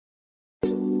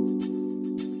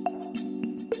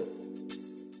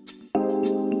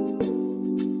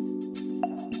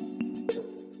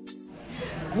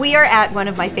We are at one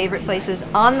of my favorite places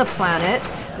on the planet.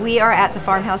 We are at the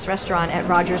Farmhouse Restaurant at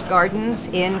Rogers Gardens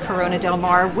in Corona Del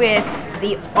Mar with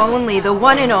the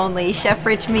one and only Chef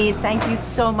Rich Mead. Thank you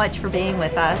so much for being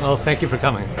with us. Oh, thank you for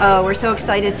coming. Oh, we're so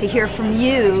excited to hear from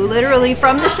you, literally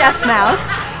from the chef's mouth,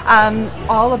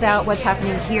 all about what's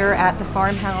happening here at the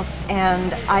farmhouse.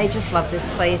 And I just love this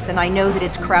place, and I know that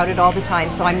it's crowded all the time,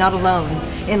 so I'm not alone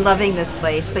in loving this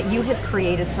place. But you have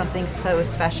created something so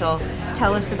special.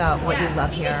 Tell us about what you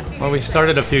love here. Well, we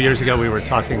started a few years ago. We were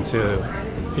talking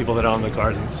to people that own the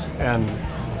gardens, and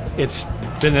it's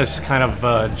been this kind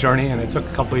of journey, and it took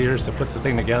a couple of years to put the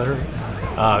thing together.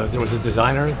 There was a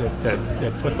designer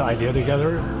that put the idea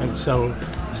together, and so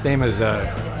his name is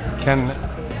Ken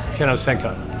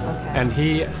Osenka. Okay.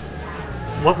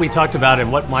 And what we talked about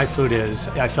and what my food is,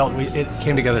 I felt it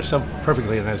came together so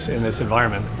perfectly in this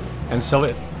environment. And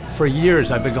so for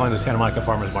years I've been going to Santa Monica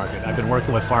Farmers Market. I've been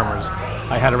working with farmers.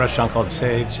 I had a restaurant called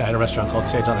Sage. I had a restaurant called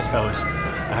Sage on the Coast.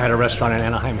 I had a restaurant in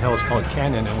Anaheim Hills called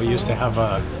Canyon, and we used to have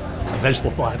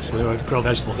vegetable plots. We would grow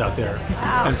vegetables out there.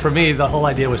 Wow. And for me, the whole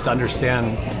idea was to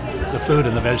understand the food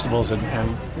and the vegetables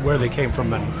and where they came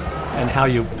from and how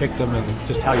you picked them and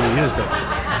just how you used it.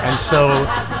 And so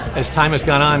as time has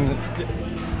gone on,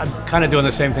 I'm kind of doing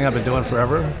the same thing I've been doing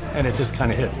forever, and it just kind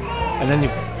of hit. And then you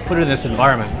put it in this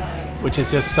environment, which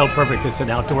is just so perfect. It's an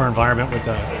outdoor environment with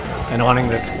an awning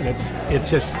it's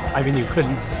just, I mean, you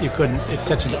couldn't, it's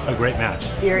such a great match.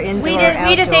 You're indoor,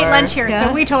 we just ate lunch here, yeah.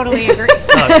 So we totally agree.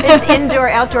 It's indoor,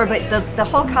 outdoor, but the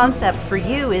whole concept for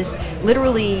you is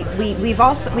literally, we've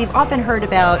often heard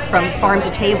about from farm to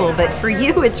table, but for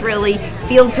you it's really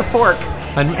field to fork,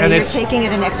 and you're taking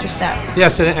it an extra step.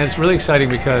 Yes, and it's really exciting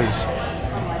because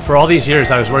for all these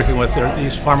years I was working with,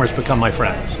 these farmers become my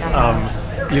friends.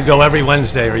 You go every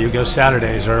Wednesday, or you go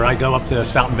Saturdays, or I go up to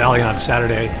Fountain Valley on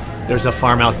Saturday. There's a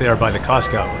farm out there by the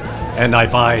Costco, and I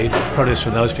buy produce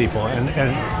from those people. And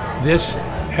this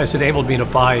has enabled me to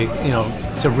buy,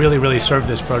 to really, really serve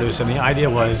this produce. And the idea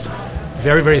was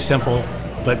very, very simple,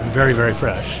 but very, very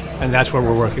fresh. And that's where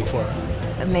we're working for.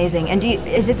 Amazing. And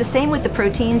is it the same with the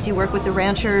proteins? You work with the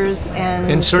ranchers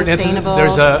and in certain sustainable?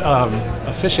 There's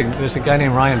a fishing. There's a guy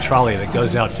named Ryan Trolley that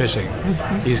goes out fishing.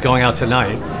 Mm-hmm. He's going out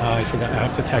tonight. I forgot. I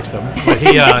have to text him. But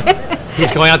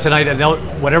he's going out tonight, and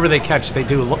whatever they catch, they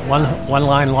do one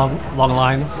line, long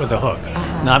line with a hook,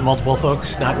 not multiple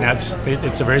hooks, not nets.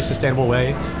 It's a very sustainable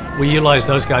way. We utilize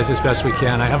those guys as best we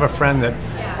can. I have a friend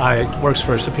that works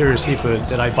for Superior Seafood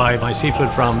that I buy my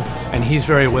seafood from, and he's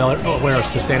very well aware of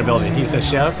sustainability. He's a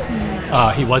chef.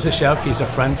 He was a chef. He's a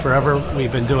friend forever.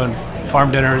 We've been doing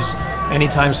farm dinners.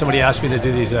 Anytime somebody asks me to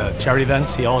do these charity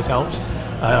events, he always helps.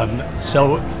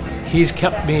 So he's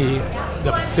kept me,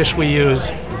 the fish we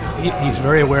use, he's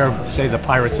very aware of, say, the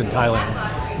pirates in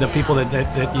Thailand, the people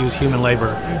that use human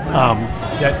labor.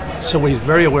 So he's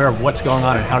very aware of what's going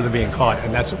on and how they're being caught,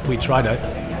 and that's we try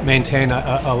to maintain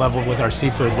a level with our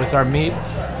seafood. With our meat,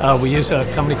 we use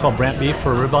a company called Brant Beef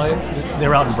for ribeye.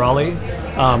 They're out in Brawley.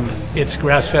 It's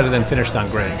grass-fed and then finished on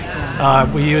grain.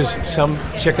 We use some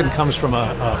chicken comes from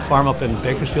a farm up in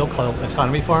Bakersfield called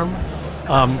Autonomy Farm.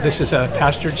 This is a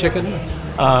pastured chicken.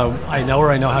 I know her,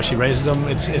 I know how she raises them.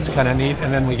 It's kind of neat.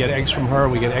 And then we get eggs from her.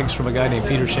 We get eggs from a guy named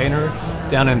Peter Shaner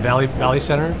down in Valley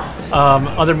Center.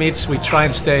 Other meats, we try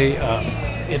and stay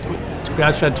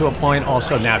grass-fed to a point,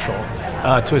 also natural.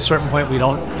 To a certain point, we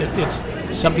don't,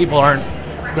 some people aren't,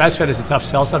 grass-fed is a tough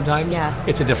sell sometimes. Yeah.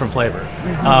 It's a different flavor.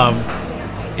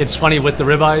 Mm-hmm. It's funny with the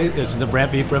ribeye, it's the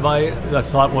Brant Beef ribeye. The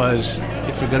thought was,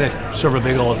 if you're going to serve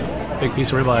a big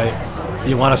piece of ribeye,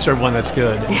 you want to serve one that's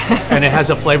good, and it has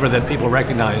a flavor that people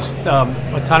recognize.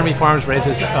 Autonomy Farms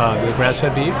raises the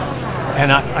grass-fed beef,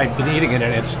 and I've been eating it,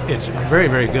 and it's very,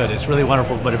 very good. It's really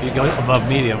wonderful, but if you go above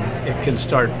medium, it can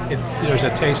start, there's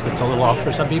a taste that's a little off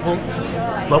for some people.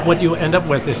 But what you end up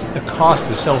with is the cost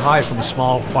is so high from a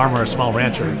small farmer, a small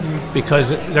rancher, because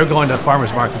they're going to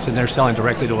farmers markets and they're selling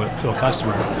directly to a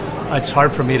customer. It's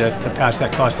hard for me to pass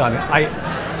that cost on.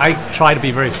 I try to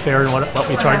be very fair in what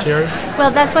we charge here. Well,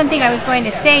 that's one thing I was going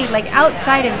to say. Like,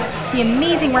 outside of the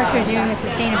amazing work you're doing with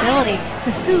sustainability,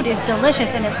 the food is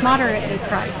delicious and it's moderately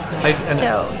priced.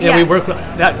 We work with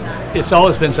that. It's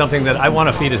always been something that I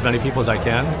want to feed as many people as I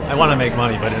can. I want to make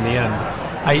money, but in the end,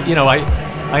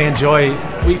 I enjoy.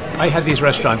 I had these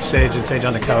restaurants, Sage and Sage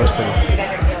on the Coast,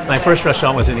 and my first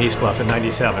restaurant was in East Bluff in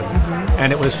 '97,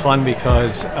 and it was fun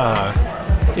because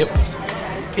it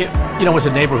was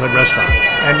a neighborhood restaurant,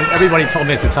 and everybody told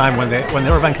me at the time when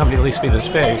the Irvine Company leased me the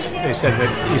space, they said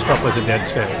that East Bluff was a dead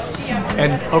space.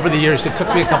 And over the years, it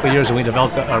took me a couple of years, and we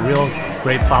developed a real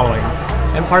great following.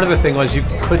 And part of the thing was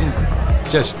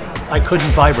I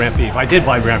couldn't buy Brant Beef. I did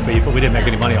buy Brant Beef, but we didn't make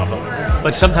any money off of it.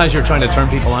 But sometimes you're trying to turn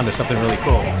people on to something really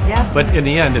cool. Yeah. But in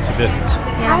the end, it's a business.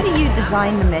 How do you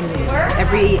design the menus?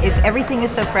 If everything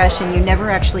is so fresh and you never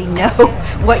actually know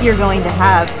what you're going to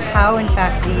have, how in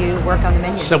fact do you work on the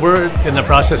menus? So we're in the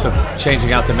process of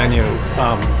changing out the menu.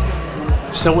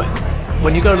 So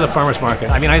when you go to the farmer's market,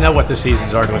 I mean, I know what the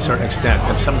seasons are to a certain extent,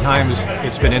 and sometimes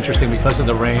it's been interesting because of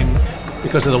the rain,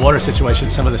 because of the water situation,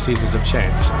 some of the seasons have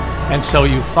changed. And so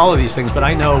you follow these things, but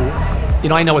I know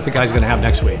what the guy's going to have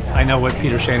next week. I know what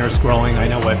Peter Shaner's growing. I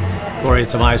know what Gloria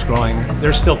Tamai's growing.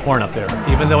 There's still corn up there.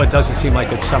 Even though it doesn't seem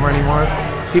like it's summer anymore,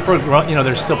 people are growing,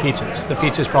 there's still peaches. The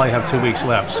peaches probably have 2 weeks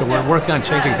left. So we're working on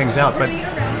changing things out. But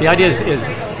the idea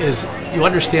is you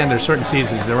understand there's certain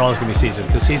seasons. There are always going to be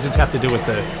seasons. The seasons have to do with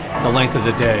the length of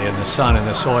the day and the sun and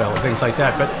the soil and things like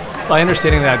that. But by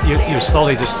understanding that, you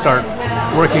slowly just start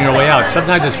working your way out.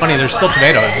 Sometimes it's funny, there's still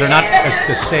tomatoes. They're not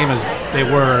the same as they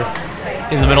were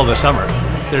in the middle of the summer.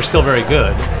 They're still very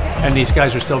good, and these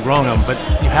guys are still growing them, but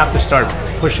you have to start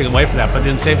pushing away from that. But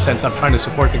in the same sense, I'm trying to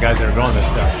support the guys that are growing this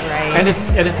stuff. Right.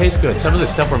 And it tastes good. Some of the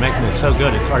stuff we're making is so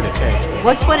good, it's hard to change.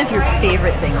 What's one of your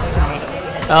favorite things to make?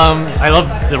 I love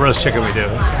the roast chicken we do.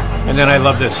 And then I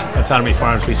love this Autonomy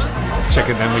Farms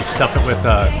chicken, and we stuff it with,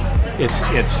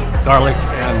 it's garlic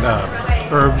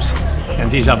and herbs and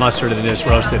Dijon mustard, and then it's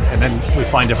roasted, and then we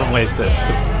find different ways to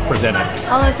present it.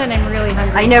 All of a sudden, I'm really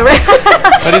hungry. I know, right?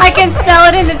 I can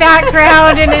smell it in the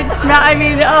background, and it smells. I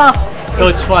mean, oh. So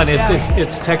it's fun.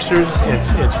 It's textures.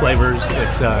 It's flavors.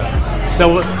 It's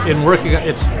so in working.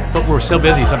 But we're so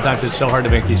busy. Sometimes it's so hard to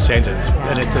make these changes,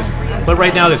 and it just. But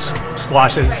right now, it's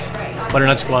squashes,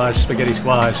 butternut squash, spaghetti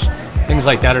squash, things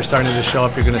like that are starting to show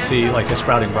up. You're going to see like a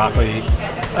sprouting broccoli.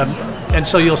 And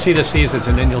so you'll see the seasons,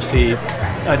 and then you'll see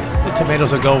the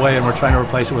tomatoes will go away, and we're trying to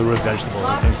replace it with root vegetables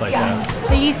and things like that.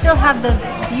 But you still have those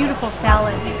beautiful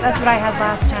salads. That's what I had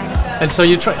last time. And so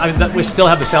you try. I mean, we still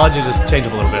have the salad. You just change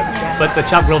them a little bit. But the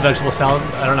chopped grilled vegetable salad,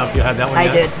 I don't know if you had that one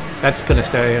yet. I did. That's going to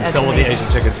stay, and That's so will the amazing.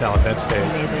 Asian chicken salad. That stays.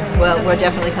 Amazing. Well, we're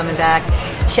definitely coming back.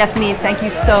 Chef Mead, thank you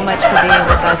so much for being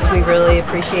with us. We really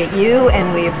appreciate you,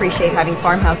 and we appreciate having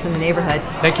Farmhouse in the neighborhood.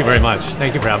 Thank you very much.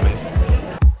 Thank you for having me.